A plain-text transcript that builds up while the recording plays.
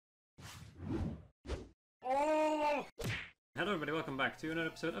Hello everybody, welcome back to another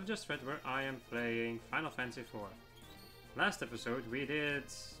episode of Just Red, where I am playing Final Fantasy IV. Last episode we did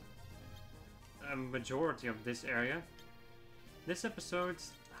a majority of this area. This episode,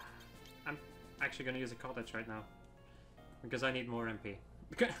 I'm actually going to use a cottage right now, because I need more MP.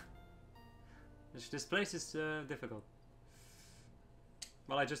 This place is difficult.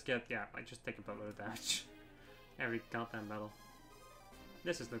 Well, I just take a boatload of damage every goddamn battle.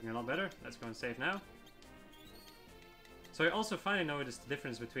 This is looking a lot better. Let's go and save now. So I also finally noticed the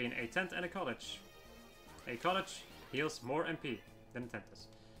difference between a tent and a cottage. A cottage heals more MP than a tent does.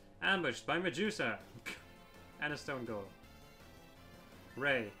 Ambushed by Medusa! And a stone golem.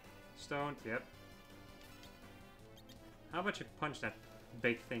 Ray. Stoned, yep. How about you punch that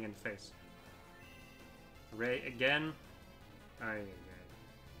big thing in the face? Ray again. Aye.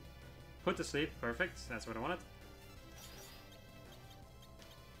 Put to sleep, perfect, that's what I wanted.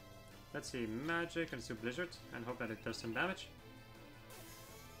 Let's see, magic and super blizzard, and hope that it does some damage.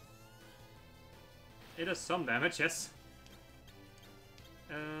 It does some damage, yes.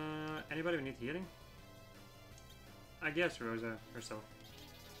 Anybody who needs healing? I guess Rosa herself.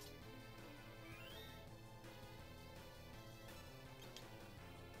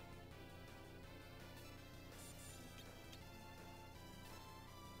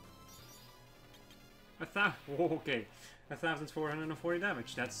 Okay, 1,440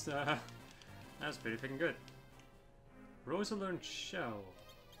 damage. That's pretty freaking good. Rosa learned Shell.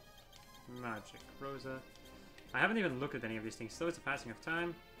 Magic. Rosa. I haven't even looked at any of these things. Slows the passing of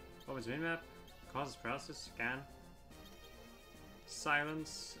time. Opens minimap. Causes paralysis. Scan.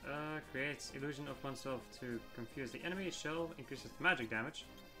 Silence. Creates illusion of oneself to confuse the enemy. Shell increases magic damage.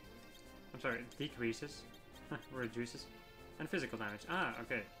 I'm sorry, it decreases. Reduces. And physical damage. Ah,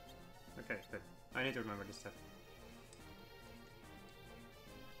 okay. Okay, good. I need to remember this stuff.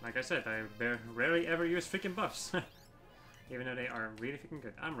 Like I said, I rarely ever use freaking buffs. Even though they are really freaking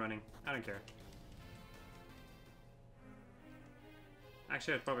good. I'm running. I don't care.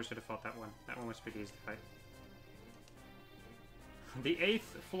 Actually, I probably should have fought that one. That one was pretty easy to fight. The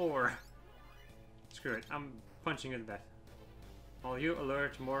 8th floor. Screw it. I'm punching you to death. While you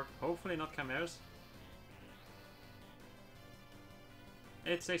alert more, hopefully not chimeras.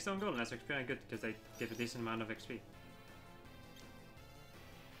 It's a stone golem, that's actually good because they give a decent amount of XP.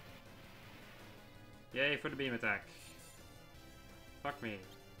 Yay for the beam attack. Fuck me.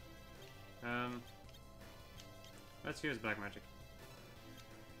 Let's use black magic.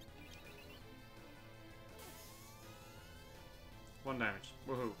 One damage.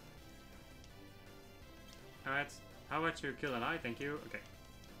 Woohoo. Alright, how about you kill an eye? Thank you. Okay.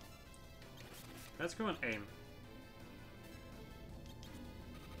 Let's go and aim.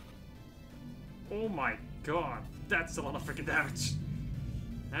 Oh my god, that's a lot of freaking damage!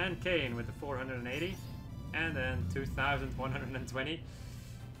 And Kane with the 480, and then 2,120.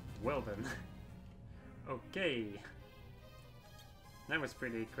 Well then. Okay. That was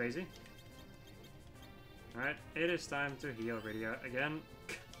pretty crazy. Alright, it is time to heal Rydia again.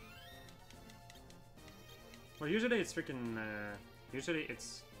 Well, usually it's freaking, usually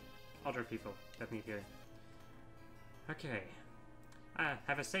it's other people that need healing. Okay.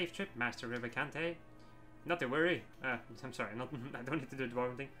 Have a safe trip, Master Rubicante. Not to worry. I'm sorry, I don't need to do the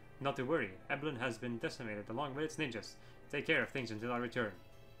dwarven thing. Not to worry. Eblin has been decimated along with its ninjas. Take care of things until I return.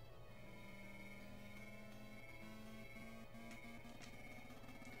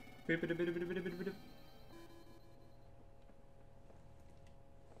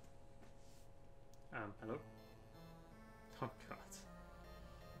 Hello? Oh god.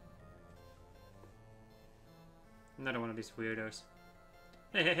 Another one of these weirdos.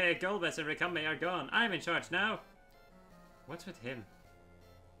 Hey, Golbez and Rikambe are gone. I'm in charge now. What's with him?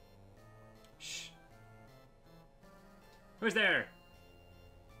 Shh. Who's there?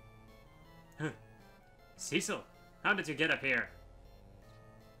 Huh. Cecil, how did you get up here?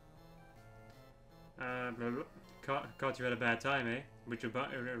 Blah, blah. Caught you at a bad time, eh? With your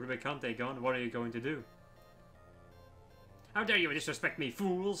Rubicante gone, what are you going to do? How dare you disrespect me,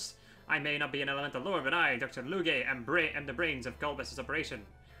 fools! I may not be an elemental lord, but I, Dr. Luge, am the brains of Golbez's operation.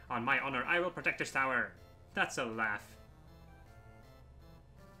 On my honor, I will protect this tower. That's a laugh.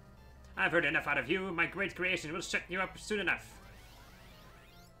 I've heard enough out of you. My great creation will shut you up soon enough.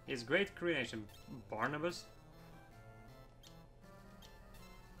 His great creation, Barnabas?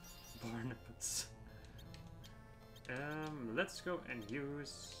 Barnabas. Let's go and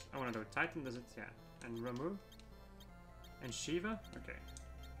use... I want to do Titan, does it? Yeah. And Ramu? And Shiva? Okay.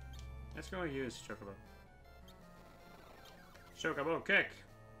 Let's go and use Chocobo. Chocobo kick!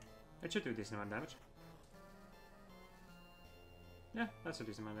 It should do a decent amount of damage. Yeah, that's a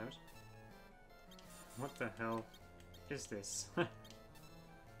decent amount of damage. What the hell? is this?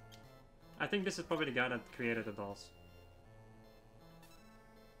 I think this is probably the guy that created the dolls.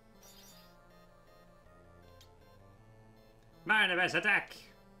 Barnabas, attack!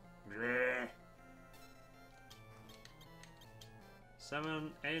 Bleh.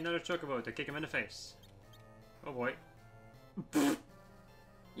 Summon another chocobo to kick him in the face. Oh boy.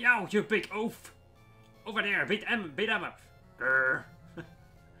 Yow, you big oaf! Over there, beat him up! Grr.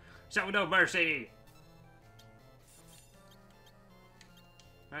 Show no mercy!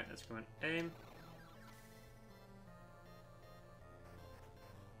 Right, let's go and aim.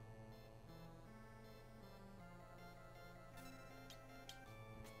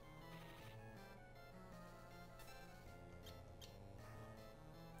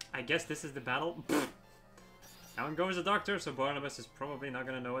 I guess this is the battle. Down goes the doctor, so Barnabas is probably not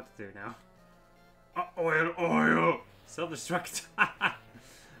gonna know what to do now. Oil! Self-destruct.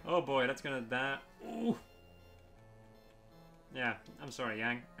 Oh boy, that's gonna die. Ooh. Yeah, I'm sorry,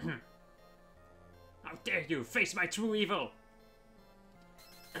 Yang. How dare you face my true evil!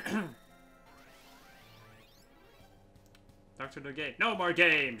 Doctor the gate. No more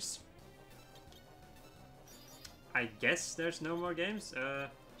games! I guess there's no more games.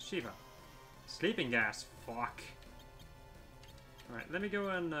 Shiva. Sleeping gas. Fuck. Alright, let me go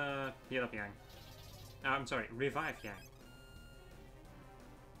and heal up Yang. I'm sorry, revive Yang.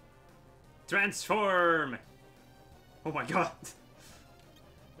 Transform! Oh my god!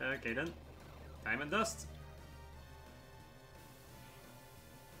 Okay then. Time and dust.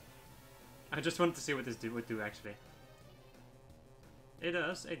 I just wanted to see what this would do actually. It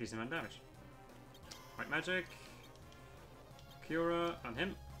does a decent amount of damage. White magic. Cura on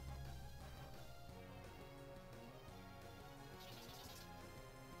him.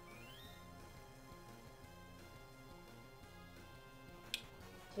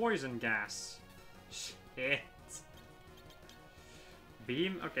 Poison gas. Shit.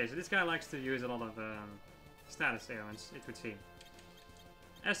 Beam. Okay, so this guy likes to use a lot of status ailments, it would seem.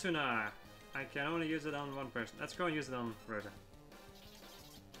 Esuna. I can only use it on one person. Let's go and use it on Rosa.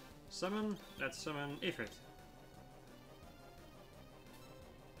 Summon. Let's summon Ifrit.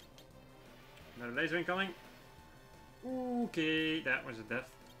 Another laser incoming. Okay, that was a death.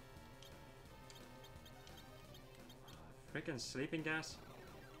 Freaking sleeping gas.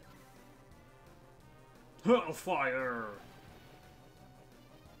 Hellfire!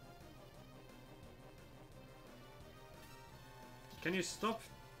 Can you stop?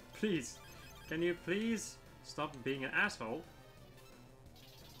 Please. Can you please stop being an asshole?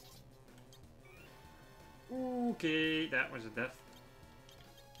 Okay, that was a death.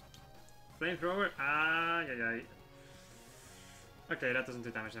 Flamethrower? Ah, yeah. Okay, that doesn't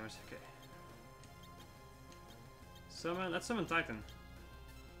do damage. Okay. Summon. Let's summon Titan.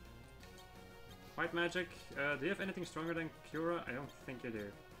 White magic. Do you have anything stronger than Cura? I don't think you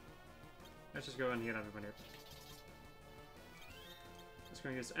do. Let's just go and heal everybody up. Let's go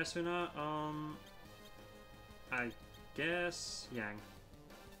and use Esuna on... I guess... Yang.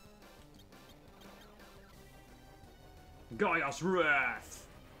 Gaia's Wrath!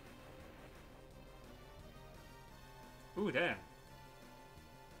 Ooh, damn.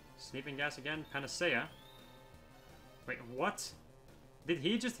 Sleeping gas again. Panacea. Wait, what? Did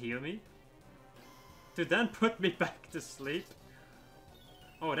he just heal me? To then put me back to sleep?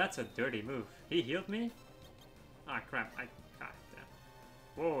 Oh, that's a dirty move. He healed me? Ah, crap. God damn.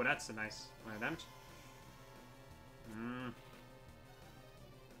 Whoa, that's a nice amount of damage.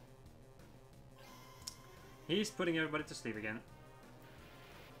 He's putting everybody to sleep again.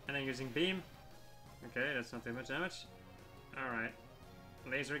 And then using beam. Okay, that's not too much damage. Alright.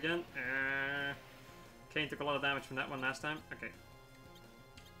 Laser again. Kane took a lot of damage from that one last time. Okay.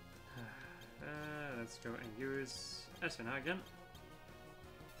 Let's go and use Esuna again.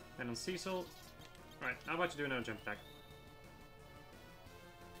 Then on Cecil. Right, how about you do another jump attack?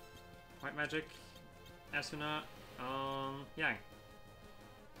 White magic. Esuna on Yang.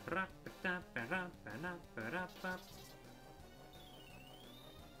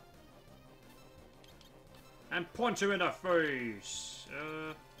 And punch him in the face!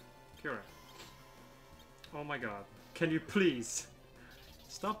 Cura. Oh my god. Can you please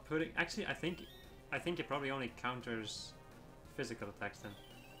stop putting... Actually, I think it probably only counters physical attacks then.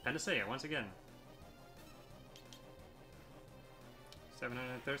 Panacea, once again.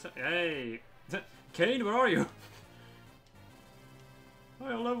 737. Hey! Kane, where are you?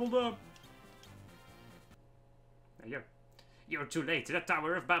 I leveled up. There you go. You're too late. The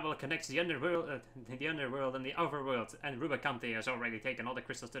Tower of Babel connects the underworld and the overworld, and Rubicante has already taken all the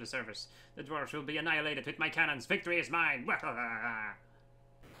crystals to the surface. The dwarves will be annihilated with my cannons. Victory is mine.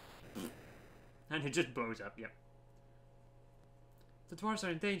 And it just blows up. Yep. The dwarves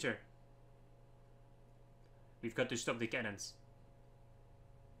are in danger. We've got to stop the cannons.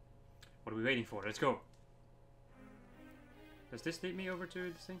 What are we waiting for? Let's go. Does this lead me over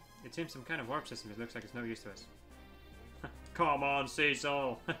to this thing? It seems some kind of warp system. It looks like it's no use to us. Come on,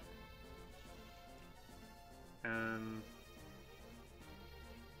 Cecil!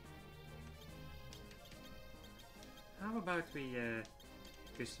 How about we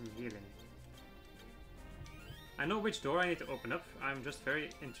do some healing? I know which door I need to open up. I'm just very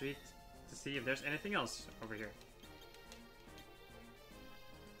intrigued to see if there's anything else over here.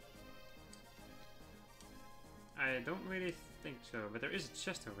 I don't really think so, but there is a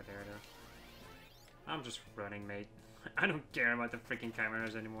chest over there though. I'm just running, mate. I don't care about the freaking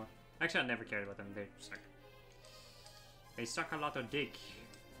chimeras anymore. Actually, I never cared about them. They suck. They suck a lot of dick.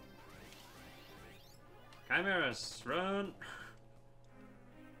 Chimeras, run!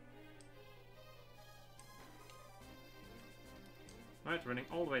 Right, running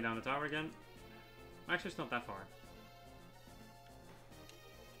all the way down the tower again. Actually, it's not that far.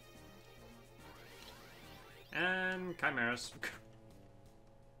 And chimeras.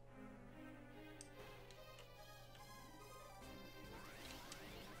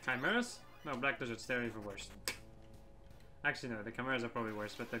 Chimeras? No, black lizards, they're even worse. Actually, no, the chimeras are probably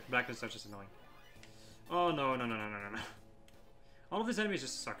worse, but the black lizards are just annoying. Oh, no, no, no, no, no, no, no. All of these enemies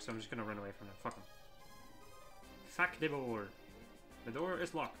just suck, so I'm just gonna run away from them. Fuck them. Fuck the door. The door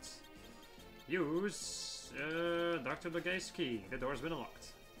is locked. Use Dr. Legay's key. The door's been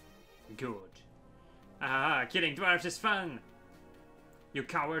unlocked. Good. Ah, killing dwarves is fun! You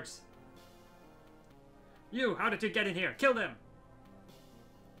cowards! You, how did you get in here? Kill them!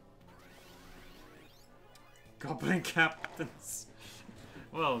 Goblin captains.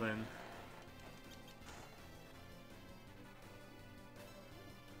 Well then.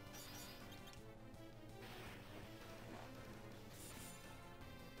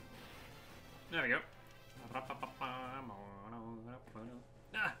 There we go.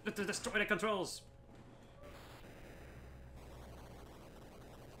 Ah, destroy the controls!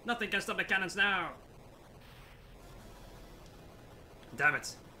 Nothing can stop the cannons now! Damn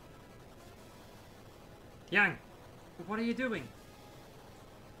it! Yang! What are you doing?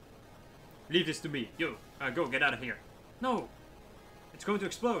 Leave this to me. You, go, get out of here. No! It's going to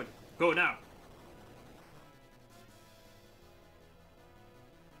explode. Go now.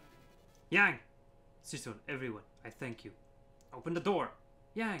 Yang! Cecil, everyone, I thank you. Open the door.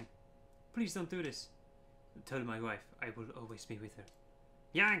 Yang! Please don't do this. Tell my wife I will always be with her.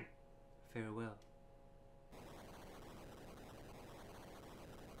 Yang! Farewell.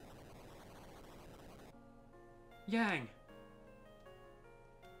 Yang!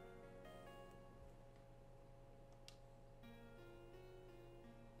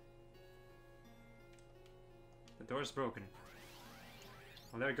 The door is broken.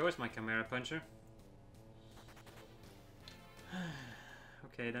 Well, there goes my Chimera Puncher.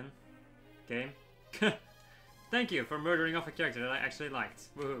 Okay then. Game. Thank you for murdering off a character that I actually liked.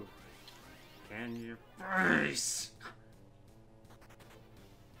 Woohoo. Can you face?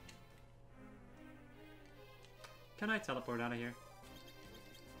 Can I teleport out of here?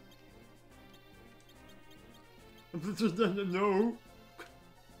 No!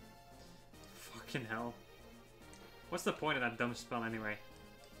 Fucking hell. What's the point of that dumb spell anyway?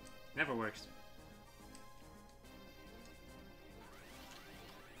 Never works.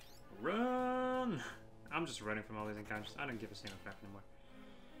 Run! I'm just running from all these encounters. I don't give a single crap anymore.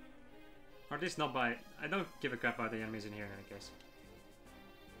 Or at least not by... I don't give a crap about the enemies in here in any case.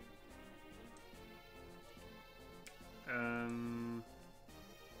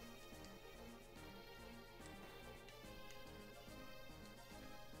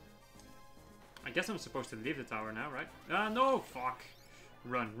 I guess I'm supposed to leave the tower now, right? Ah, no! Fuck!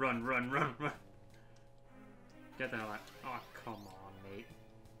 Run, run, run, run, run! Get the hell out. Oh, come on, mate.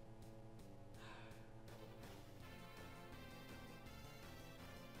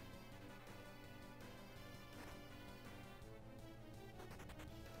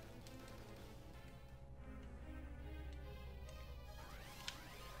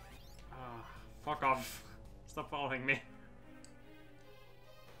 Ah, fuck off. Stop following me.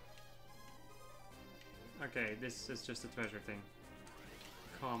 Okay, this is just a treasure thing.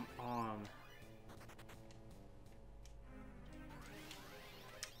 Come on.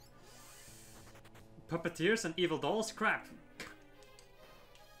 Puppeteers and evil dolls? Crap!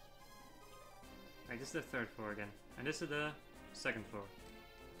 Wait, this is the third floor again. And this is the second floor.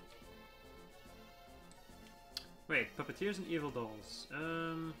 Wait, puppeteers and evil dolls.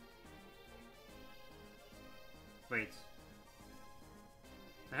 Wait.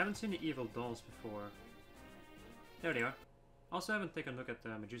 I haven't seen the evil dolls before. There they are. Also, I haven't taken a look at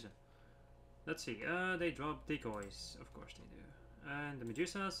Medusa. Let's see. They drop decoys. Of course they do. And the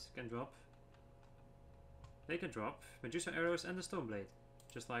Medusas can drop. They can drop Medusa arrows and the stone blade,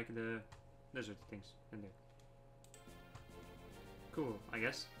 just like the lizard things in there. Cool, I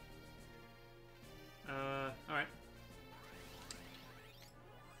guess. Alright.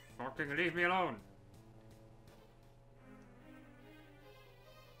 Fucking leave me alone!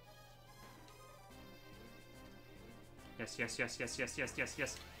 Yes, yes, yes, yes, yes, yes, yes,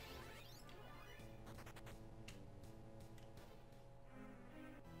 yes.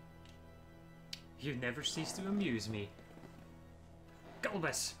 You never cease to amuse me.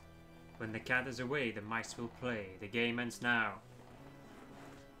 Gulbus! When the cat is away, the mice will play. The game ends now.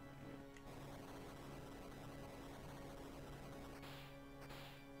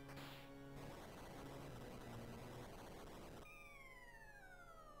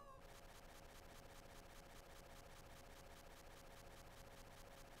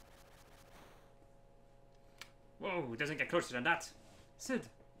 Whoa, it doesn't get closer than that. Sid.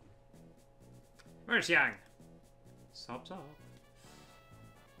 Where's Yang? Stop, stop.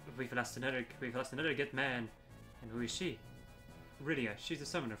 We've lost another good man. And who is she? Rydia, she's the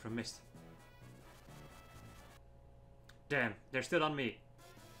summoner from Mist. Damn, they're still on me.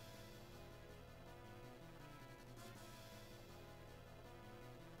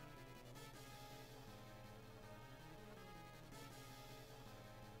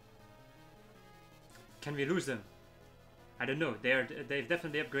 Can we lose them? I don't know. They've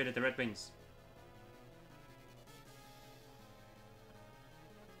definitely upgraded the Red Wings.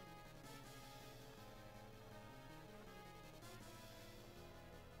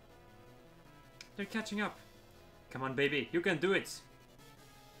 They're catching up. Come on, baby. You can do it.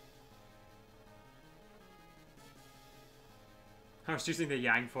 I was using the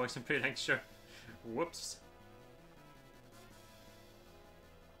Yang voice. I'm pretty sure. Whoops.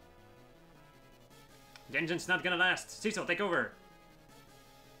 The engine's not gonna last. Cecil, take over.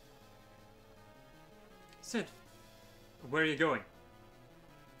 Sid, where are you going?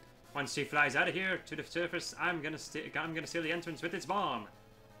 Once she flies out of here to the surface, I'm gonna seal the entrance with its bomb.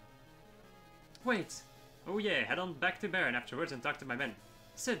 Wait. Oh yeah, head on back to Baron afterwards and talk to my men.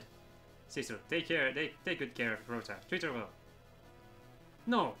 Sid. Cecil, take good care of Rota. Treat her well.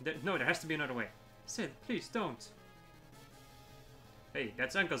 No, there has to be another way. Sid, please don't. Hey,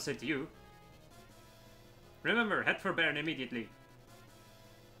 that's Uncle Sid to you. Remember, head for Baron immediately.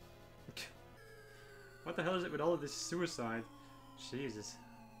 What the hell is it with all of this suicide? Jesus.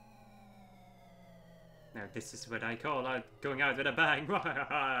 Now this is what I call going out with a bang.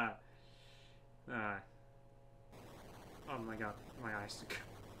 Oh my god, my eyes.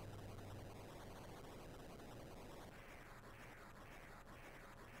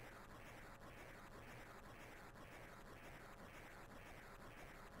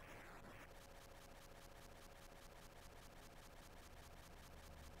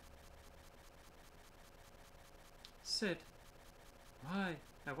 Sid, why?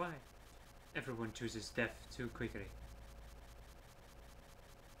 Why? Everyone chooses death too quickly.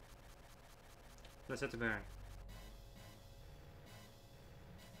 Let's head to Baron.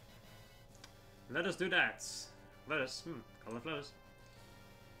 Let us do that. Let us. Call it let us.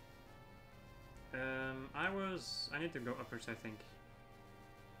 I need to go upwards, I think.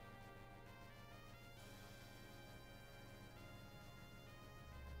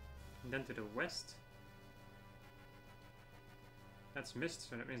 And then to the west. That's Mist,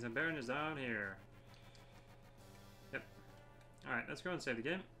 so that means the Baron is down here. Yep. Alright, let's go and save the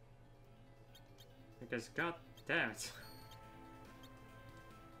game. Because god damn it.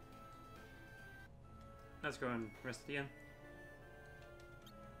 Let's go and rest at the inn.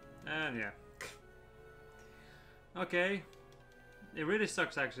 And yeah. Okay. It really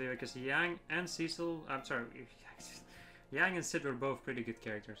sucks actually because Yang and Cecil, I'm sorry, Yang and Sid were both pretty good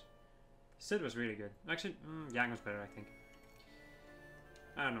characters. Sid was really good. Actually, Yang was better, I think.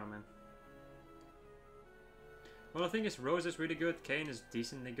 I don't know, man. Well, the thing is, Rose is really good, Kain is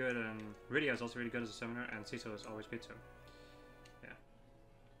decently good, and Rydia is also really good as a summoner, and Cecil is always good, so yeah.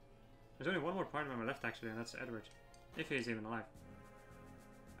 There's only one more party member left, actually, and that's Edward. If he's even alive.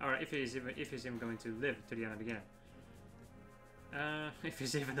 Alright, if he's even going to live to the end of the game. If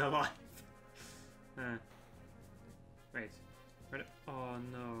he's even alive. Wait. Oh,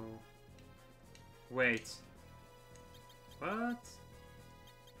 no. Wait. What?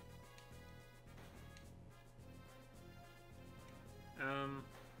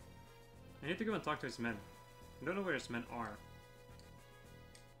 I need to go and talk to his men. I don't know where his men are.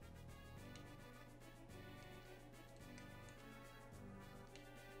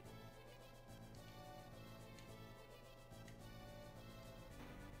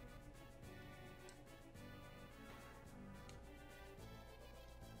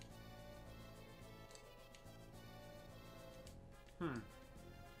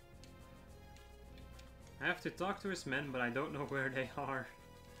 I have to talk to his men, but I don't know where they are.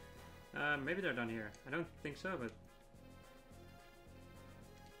 Maybe they're down here. I don't think so, but...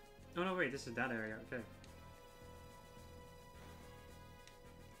 Oh no, wait, this is that area, okay.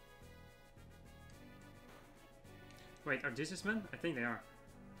 Wait, are these his men? I think they are.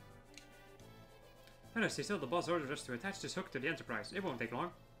 Oh no, see, still the boss ordered us to attach this hook to the Enterprise. It won't take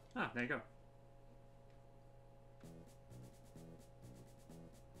long. Ah, there you go.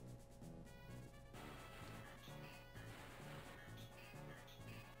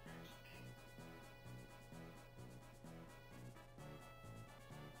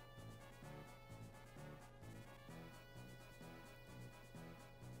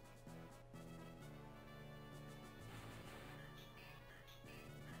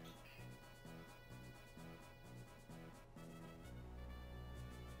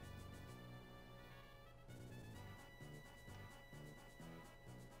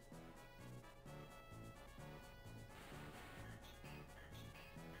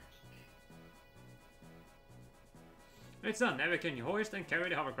 It's done. Now we can hoist and carry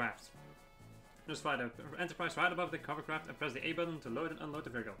the hovercraft. Just fly the Enterprise right above the hovercraft and press the A button to load and unload the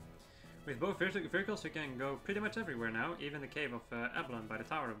vehicle. With both vehicles, we can go pretty much everywhere now, even the cave of Avalon by the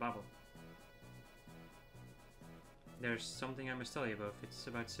Tower of Babel. There's something I must tell you about. It's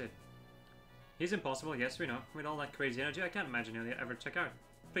about Sid. He's impossible, yes, we know. With all that crazy energy, I can't imagine he'll ever check out.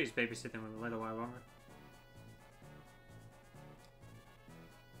 Please babysit him a little while longer.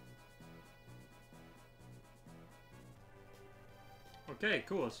 Okay,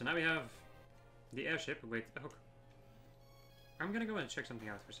 cool. So now we have the airship with a hook. I'm gonna go and check something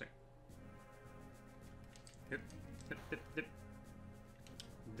out for a sec. Dip, dip, dip, dip.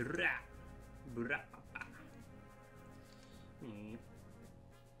 Dra. Bra.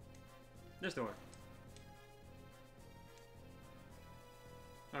 This door.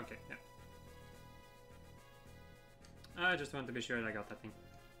 Okay, yeah. I just want to be sure that I got that thing.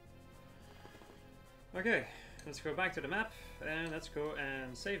 Okay, let's go back to the map and let's go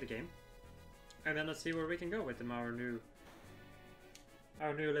and save the game. And then let's see where we can go with them, our new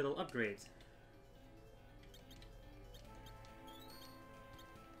little upgrade.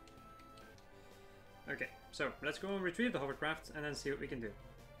 Okay, so let's go and retrieve the hovercraft and then see what we can do.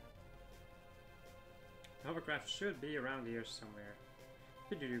 The hovercraft should be around here somewhere.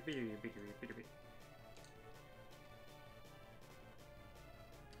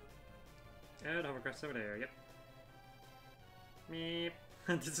 And the hovercraft's over there, yep. Meep.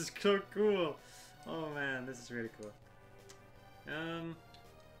 This is so cool. Oh man, this is really cool.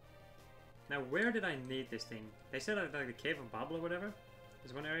 Now where did I need this thing? They said like the Cave of Babel or whatever.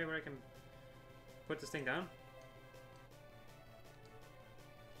 There's one area where I can put this thing down.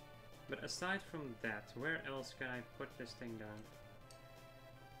 But aside from that, where else can I put this thing down?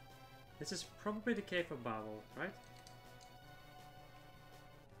 This is probably the Cave of Babel, right?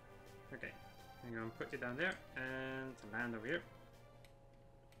 Okay, I'm gonna put you down there and land over here.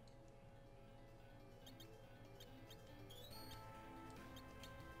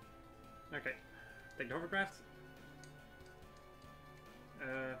 Okay, take the hovercraft.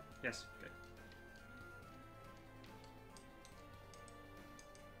 Yes, okay.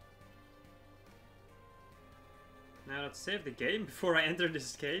 Now let's save the game before I enter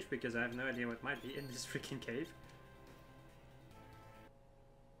this cave, because I have no idea what might be in this freaking cave.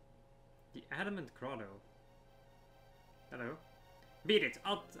 The Adamant Grotto. Hello. Beat it!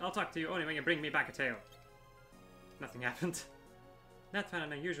 I'll talk to you only when you bring me back a tail. Nothing happened. Not found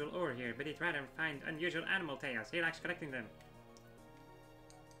an unusual ore here, but he'd rather find unusual animal tails. He likes collecting them.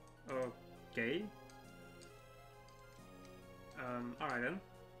 Okay. Alright then.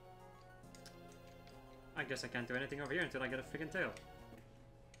 I guess I can't do anything over here until I get a freaking tail.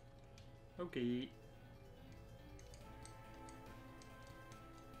 Okay.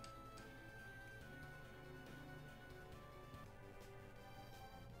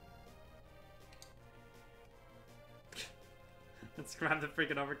 Let's grab the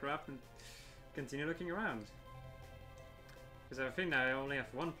freaking hovercraft and continue looking around. Because I think I only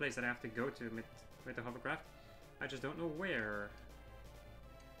have one place that I have to go to with the hovercraft. I just don't know where.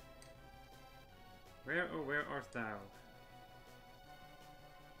 Where, oh where art thou?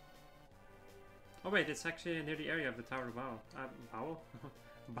 Oh wait, it's actually near the area of the Tower of Babel. Babel?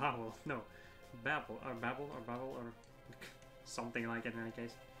 Babel, no. Babel, or Babel, or Babel, or something like it in any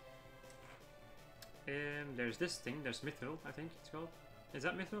case. There's this thing, there's Mithril, I think it's called. Is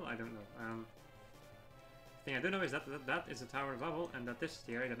that Mithril? I don't know. The thing I do know is that that is the Tower of Babel, and that this is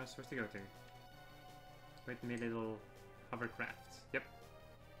the area that I'm supposed to go to. With my little hovercraft. Yep.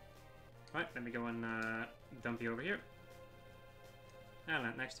 Right, let me go and dump you over here. And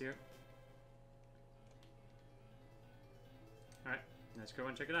land next to you. Let's go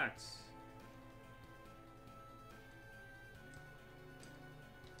and check it out.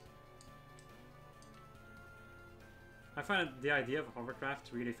 I find the idea of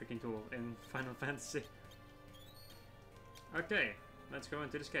hovercraft really freaking cool in Final Fantasy. Okay, let's go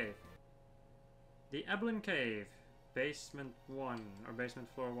into this cave. The Eblin Cave. Basement 1, or basement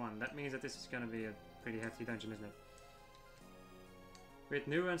floor 1. That means that this is gonna be a pretty hefty dungeon, isn't it? With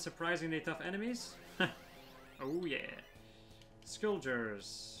new and surprisingly tough enemies? Oh yeah.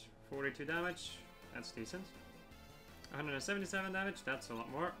 Scourgers. 42 damage. That's decent. 177 damage. That's a lot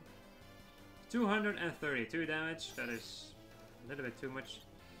more. 232 damage. That is a little bit too much.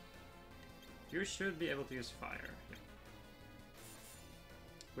 You should be able to use fire. Yep.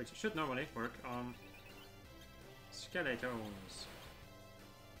 Which should normally work on skeletons.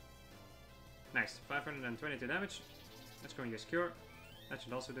 Nice. 522 damage. Let's go and use Cure. That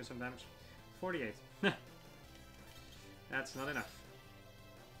should also do some damage. 48. That's not enough.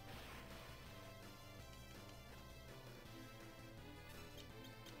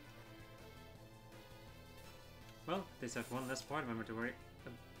 Well, they have one less part member to worry.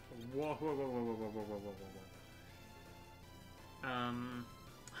 Whoa, whoa, whoa, whoa, whoa, whoa, whoa, whoa, whoa, whoa.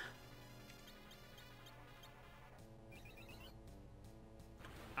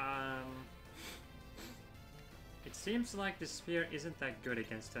 It seems like the sphere isn't that good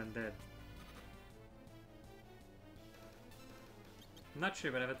against undead. I'm not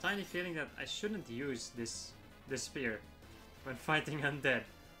sure, but I have a tiny feeling that I shouldn't use this spear when fighting undead.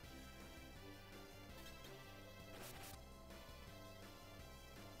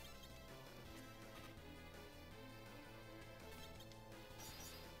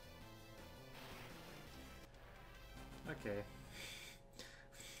 Okay.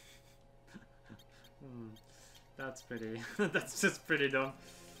 That's pretty... that's just pretty dumb.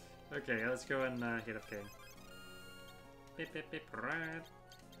 Okay, let's go and hit up Kane. Beep, beep, beep, right.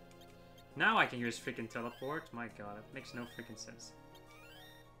 Now I can use freaking teleport. My god, it makes no freaking sense.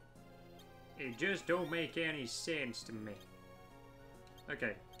 It just don't make any sense to me.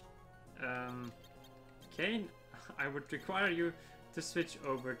 Okay. Kane, I would require you to switch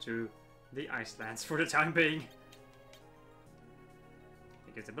over to the Icelands for the time being.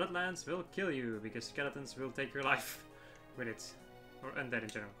 Because the Bloodlands will kill you, because skeletons will take your life with it. Or undead in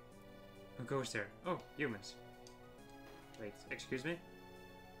general. Who goes there? Oh, humans. Wait, excuse me?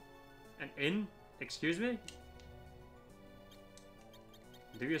 An inn? Excuse me?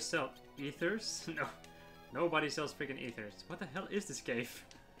 Do you sell ethers? No. Nobody sells freaking ethers. What the hell is this cave?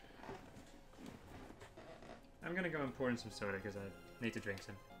 I'm gonna go and pour in some soda because I need to drink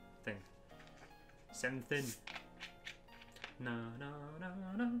something. Something. No, no, no,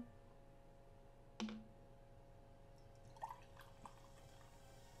 no.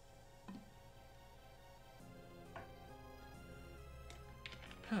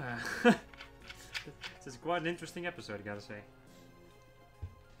 This is quite an interesting episode, I gotta say.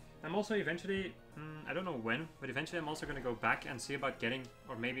 I'm also eventually, I don't know when, but eventually I'm also gonna go back and see about getting,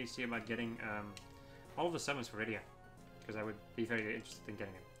 or maybe see about getting all of the summons for Rydia. Because I would be very interested in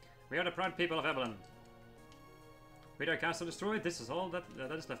getting it. We are the proud people of Evelyn. Rydia castle destroyed, this is all that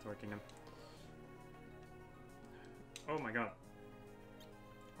is left of our kingdom. Oh my god.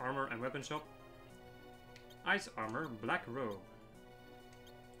 Armor and weapon shop. Ice armor, black robe.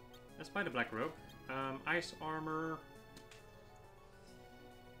 Let's buy the black robe. Ice armor.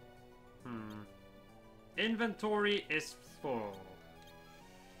 Inventory is full.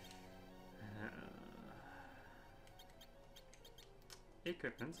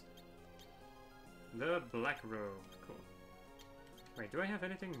 Equipment. The black robe. Cool. Wait, do I have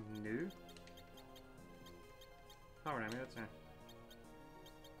anything new? Power army, that's it.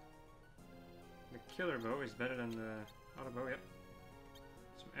 The killer bow is better than the other bow, yep.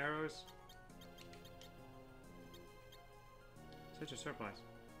 Some arrows. Such a surplus.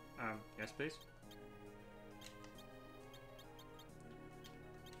 Yes please.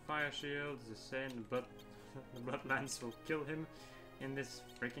 Fire shields, the same, the bloodlands will kill him in this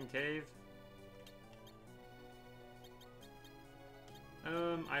freaking cave.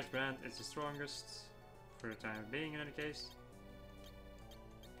 Ice brand is the strongest for the time being in any case.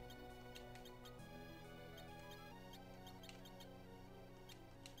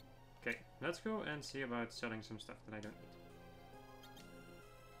 Okay, let's go and see about selling some stuff that I don't need.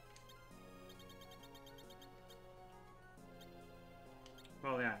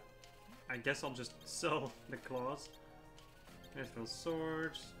 Well, yeah. I guess I'll just sell the claws. Mithril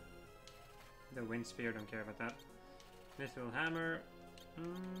swords. The wind spear, don't care about that. Mithril hammer.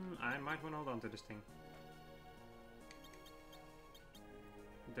 I might want to hold on to this thing.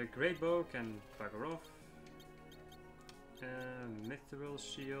 The great bow can bugger off. Mithril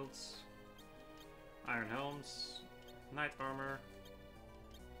shields, iron helms, knight armor,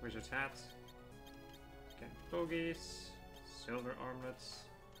 wizard's hat, again bogies, silver armlets,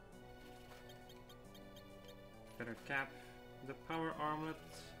 feathered cap, the power armlet,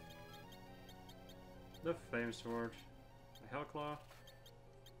 the flame sword, the hellclaw.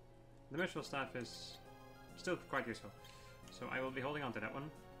 The mithril staff is still quite useful, so I will be holding on to that one.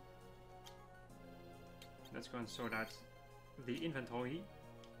 Let's go and sort out the inventory.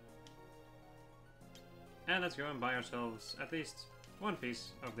 And let's go and buy ourselves at least one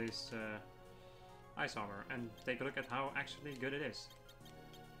piece of this ice armor and take a look at how actually good it is.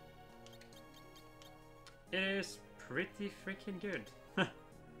 It is pretty freaking good.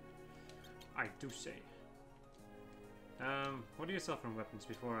 I do say. What do you sell from weapons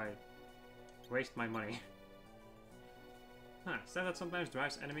before I waste my money? Staff that sometimes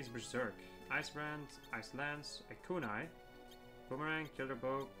drives enemies berserk. Ice brand, ice lance, a kunai, boomerang, killer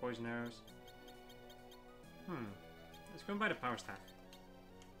bow, poison arrows. Let's go and buy the power staff.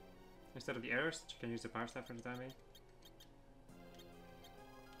 Instead of the arrows, you can use the power staff for the time being.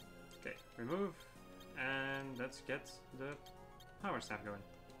 Okay, remove, and let's get the power staff going.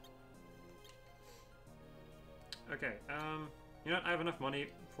 Okay, you know what, I have enough money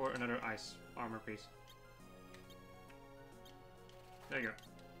for another ice armor piece. There you go.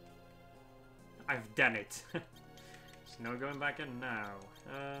 I've done it. There's no going back in now.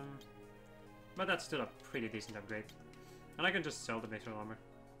 But that's still a pretty decent upgrade. And I can just sell the mithril armor.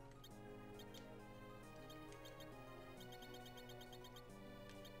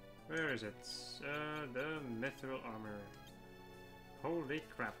 Where is it? The mithril armor. Holy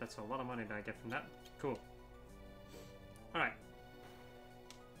crap, that's a lot of money that I get from that. Cool. Alright.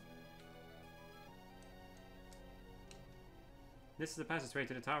 This is the passageway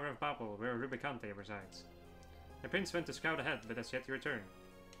to the Tower of Babel, where Rubicante resides. The prince went to scout ahead, but has yet to return.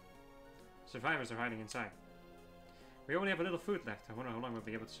 Survivors are hiding inside. We only have a little food left. I wonder how long we'll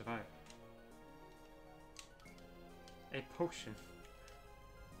be able to survive. A potion.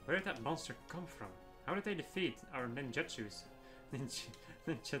 Where did that monster come from? How did they defeat our ninjutsus?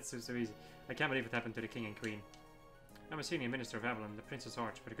 Ninjutsu so easy. I can't believe it happened to the king and queen. I'm a senior minister of Babylon, the prince's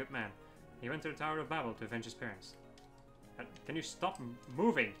arch, but a good man. He went to the Tower of Babel to avenge his parents. Can you stop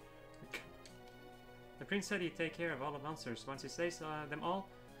moving? The prince said he'd take care of all the monsters. Once he slays them all,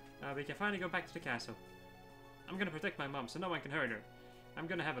 we can finally go back to the castle. I'm gonna protect my mom so no one can hurt her. I'm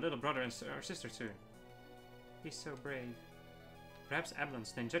gonna have a little brother and or sister soon. He's so brave. Perhaps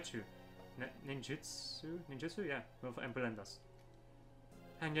Ablon's ninjutsu. Ninjutsu? Yeah, will blend us.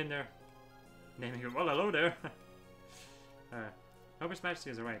 Hang in there. Naming it. Well, hello there. Hope His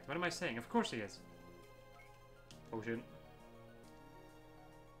Majesty is alright. What am I saying? Of course he is. Potion.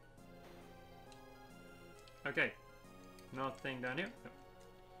 Okay. Nothing down here. No.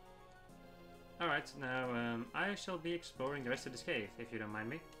 Alright, now I shall be exploring the rest of this cave, if you don't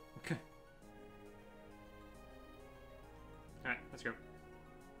mind me. Alright, let's go.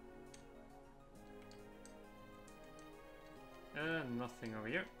 Nothing over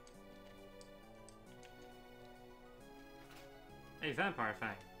here. A vampire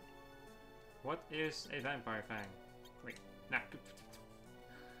fang. What is a vampire fang? Wait, nah.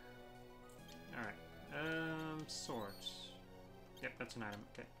 Alright. Swords. Yep, that's an item.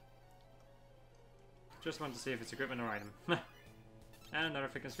 Okay. Just want to see if it's equipment or item. And another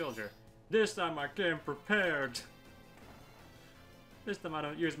freaking villager. This time I came prepared! This time I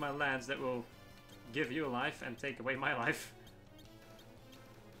don't use my lance that will give you life and take away my life.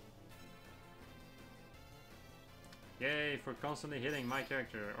 Yay, for constantly hitting my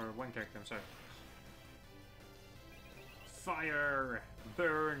character, or one character, I'm sorry. Fire!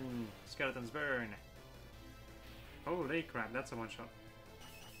 Burn! Skeletons burn! Holy crap, that's a one shot.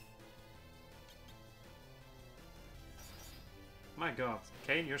 My god,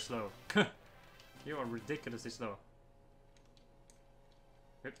 Kane, you're slow. You are ridiculously slow.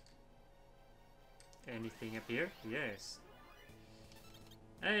 Yep. Anything up here? Yes.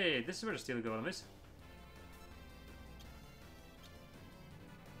 Hey, this is where the steel golem is.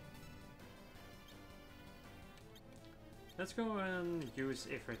 Let's go and use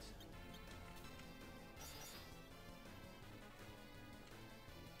Ifrit.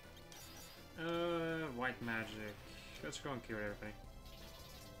 White magic. Let's go and cure everything.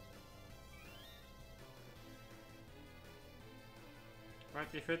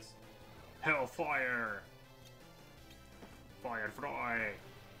 Right, Ifrit. Hellfire! Fire fry!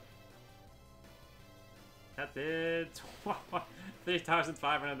 That did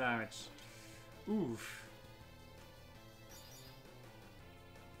 3,500 damage. Oof.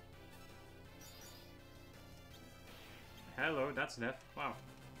 Hello, that's death. Wow.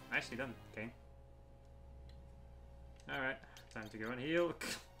 Nicely done, game. Alright, time to go and heal.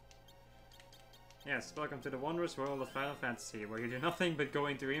 Yes, welcome to the wondrous world of Final Fantasy, where you do nothing but go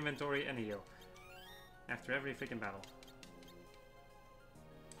into inventory and heal. After every freaking battle.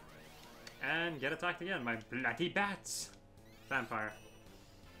 And get attacked again by bloody bats! Vampire.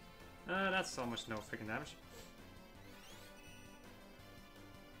 That's almost no freaking damage.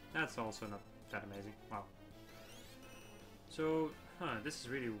 That's also not that amazing. Wow. So, this is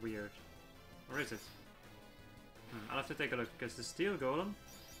really weird. Or is it? I'll have to take a look, because the steel golem...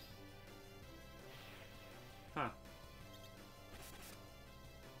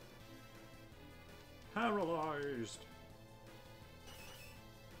 Paralyzed!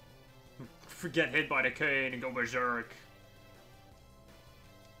 Get hit by the cane and go berserk!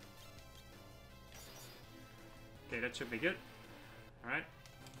 Okay, that should be good. Alright.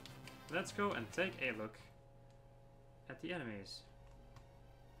 Let's go and take a look at the enemies.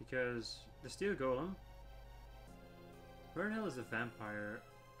 Because the steel golem... Where the hell is the vampire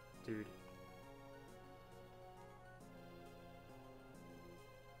dude?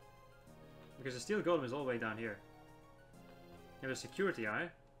 Because the steel golem is all the way down here. You have a security eye,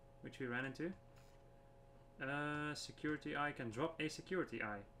 which we ran into. Security eye can drop a security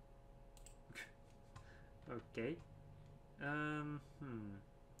eye. Okay.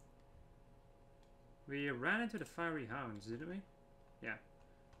 We ran into the fiery hounds, didn't we? Yeah.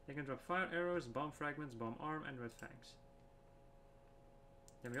 They can drop fire arrows, bomb fragments, bomb arm, and red fangs.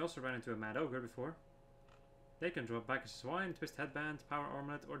 Then we also ran into a mad ogre before. They can drop back a swine, twist headband, power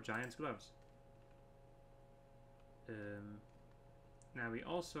armlet, or giant's gloves. Now we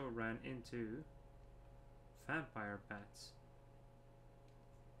also ran into vampire bats,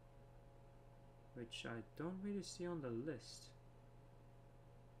 which I don't really see on the list.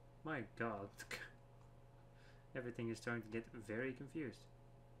 My god. Everything is starting to get very confused.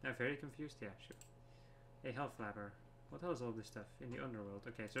 Very confused? Yeah, sure. A hellflapper. What else is all this stuff? In the underworld.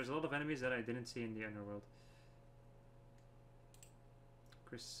 Okay, so there's a lot of enemies that I didn't see in the underworld.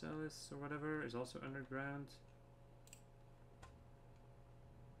 Chrysalis or whatever is also underground.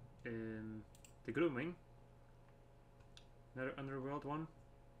 The Grooming. Another underworld one.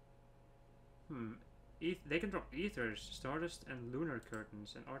 They can drop ethers, stardust, and lunar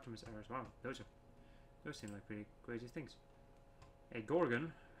curtains, and Artemis arrows. Wow, those seem like pretty crazy things. A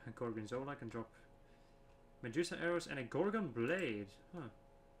Gorgon. A Gorgonzola can drop Medusa arrows and a Gorgon blade. Huh.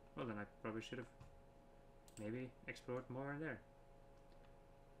 Well then I probably should have maybe explored more in there.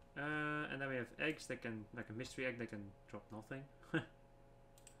 And then we have eggs that can, like a mystery egg that can drop nothing.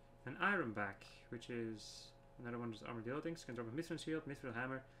 An Ironback, which is another one of those armadillo things. Can drop a Mithril shield, Mithril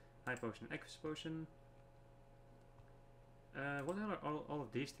hammer, high potion, Equus potion. What are all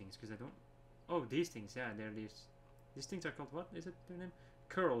of these things? Because I don't... Oh, these things, yeah, they're these. These things are called, what is it their name?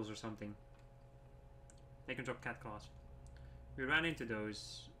 Curls or something. They can drop cat claws. We ran into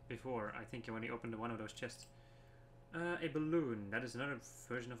those before, I think, when we opened one of those chests. A balloon. That is another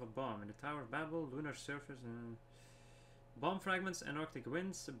version of a bomb. In the Tower of Babel, lunar surface, bomb fragments and Arctic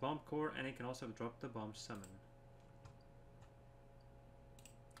winds, bomb core, and it can also drop the bomb summon.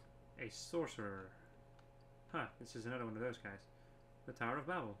 A sorcerer. Huh, this is another one of those guys. The Tower of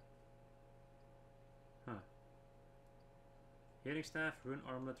Babel. Huh. Healing staff, rune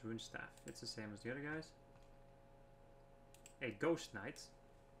armlet, rune staff. It's the same as the other guys. A ghost knight.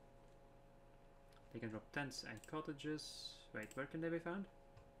 They can drop tents and cottages. Wait, where can they be found?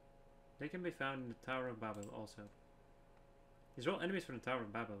 They can be found in the Tower of Babel also. These are all enemies from the Tower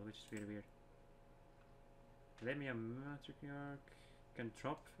of Babel, which is really weird. Lamia Matriarch can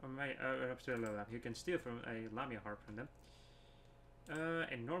drop up to a low lab. You can steal from a Lamia harp from them.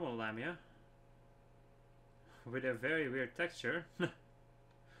 A normal Lamia with a very weird texture.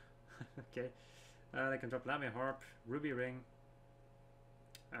 Okay. They can drop Lamia harp, ruby ring,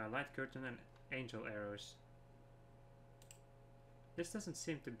 light curtain, and angel arrows. This doesn't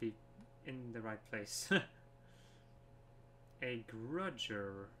seem to be in the right place. A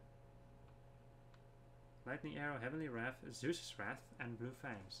grudger. Lightning arrow, heavenly wrath, Zeus's wrath, and blue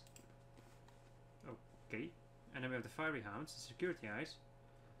fangs. Okay. And then we have the fiery hounds, the security eyes.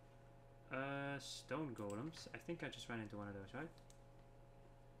 Stone golems. I think I just ran into one of those, right?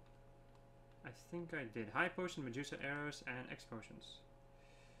 I think I did. High potion, Medusa arrows, and X potions.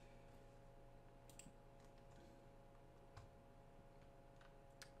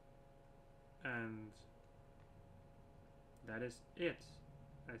 And that is it,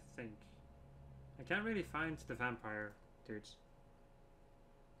 I think. I can't really find the vampire dudes.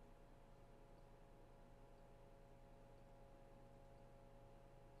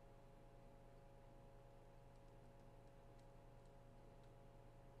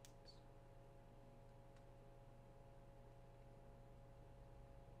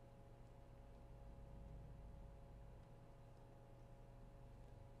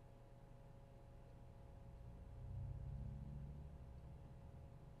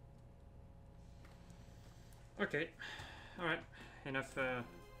 Okay, alright. Enough,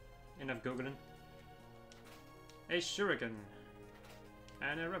 enough googling. A shuriken.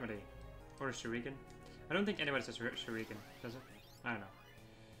 And a remedy. Or a shuriken. I don't think anybody says shuriken, does it? I don't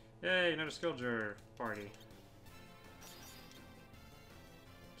know. Yay, another sculpture party.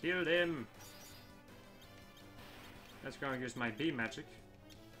 Killed him! Let's go and use my bee magic.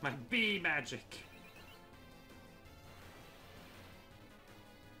 My bee magic!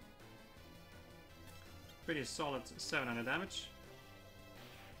 Pretty solid 700 damage.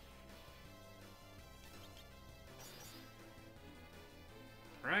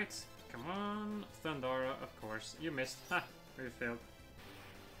 Right, come on. Thundara, of course. You missed. Ha! You failed.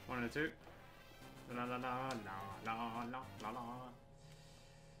 1 and 2. La la la la la la la la.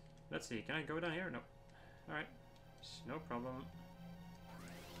 Let's see, can I go down here? No. Alright. No problem.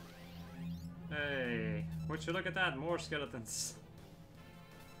 Hey, would you look at that? More skeletons.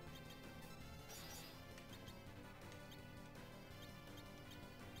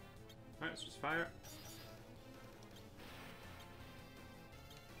 Alright, let's just fire.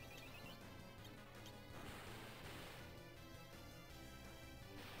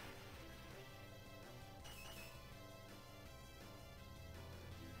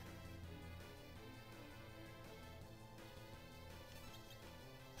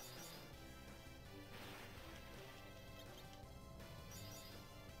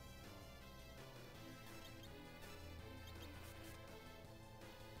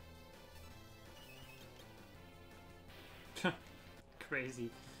 Crazy.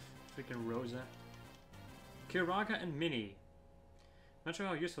 Freaking Rosa. Kyuraga and Mini. Not sure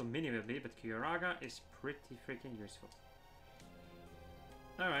how useful Mini will be, but Kyuraga is pretty freaking useful.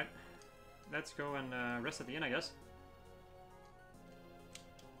 Alright. Let's go and rest at the inn, I guess.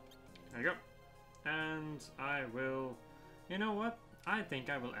 There you go. And I will... You know what? I think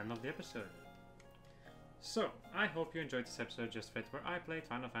I will end off the episode. So, I hope you enjoyed this episode just fit where I played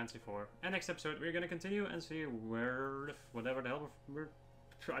Final Fantasy IV. And next episode we're gonna continue and see where... whatever the hell we're...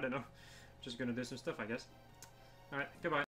 I don't know. Just gonna do some stuff, I guess. Alright, goodbye.